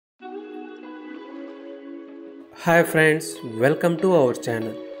Hi friends, welcome to our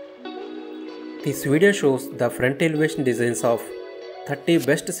channel. This video shows the front elevation designs of 30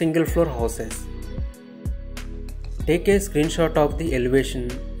 best single floor houses. Take a screenshot of the elevation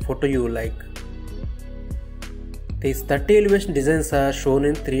photo you like. These 30 elevation designs are shown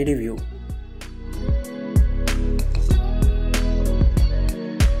in 3D view.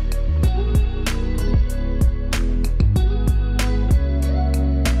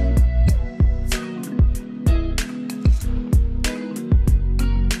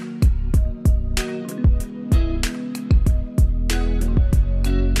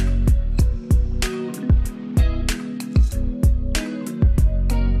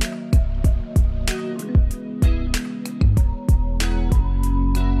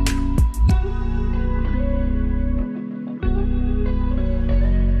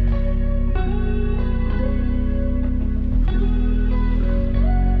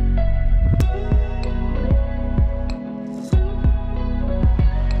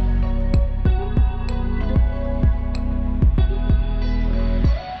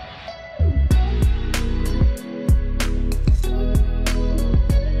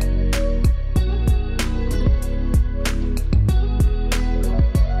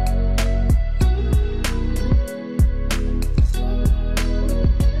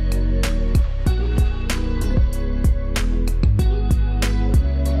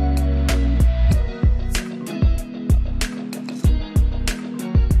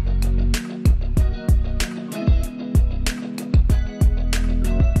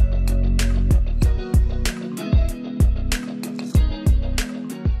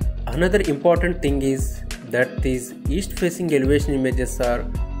 Another important thing is that these east facing elevation images are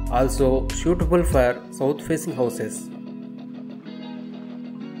also suitable for south facing houses.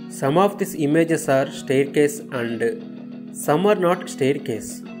 Some of these images are staircase and some are not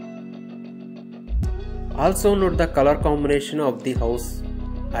staircase. Also note the color combination of the house,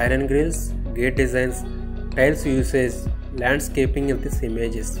 iron grills, gate designs, tiles usage, landscaping in these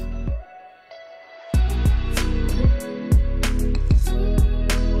images.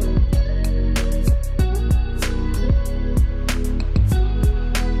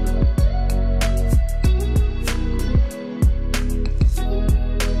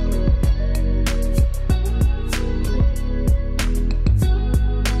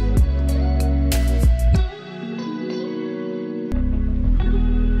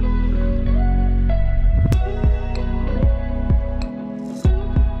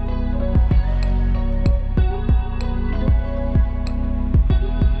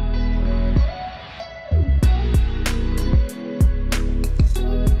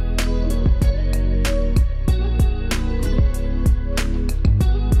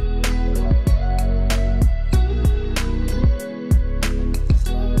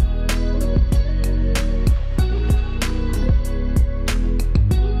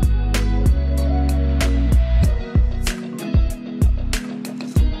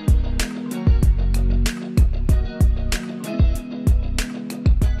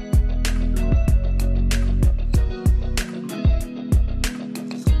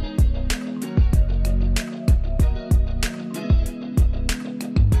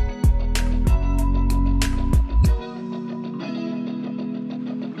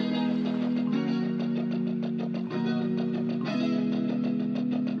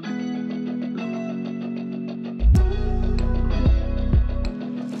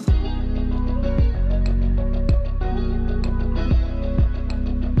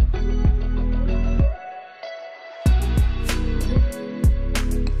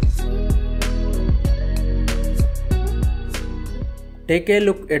 Take a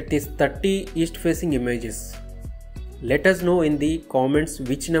look at these 30 east facing images. Let us know in the comments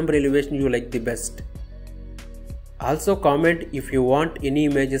which number elevation you like the best. Also comment if you want any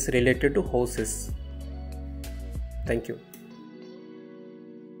images related to houses. Thank you.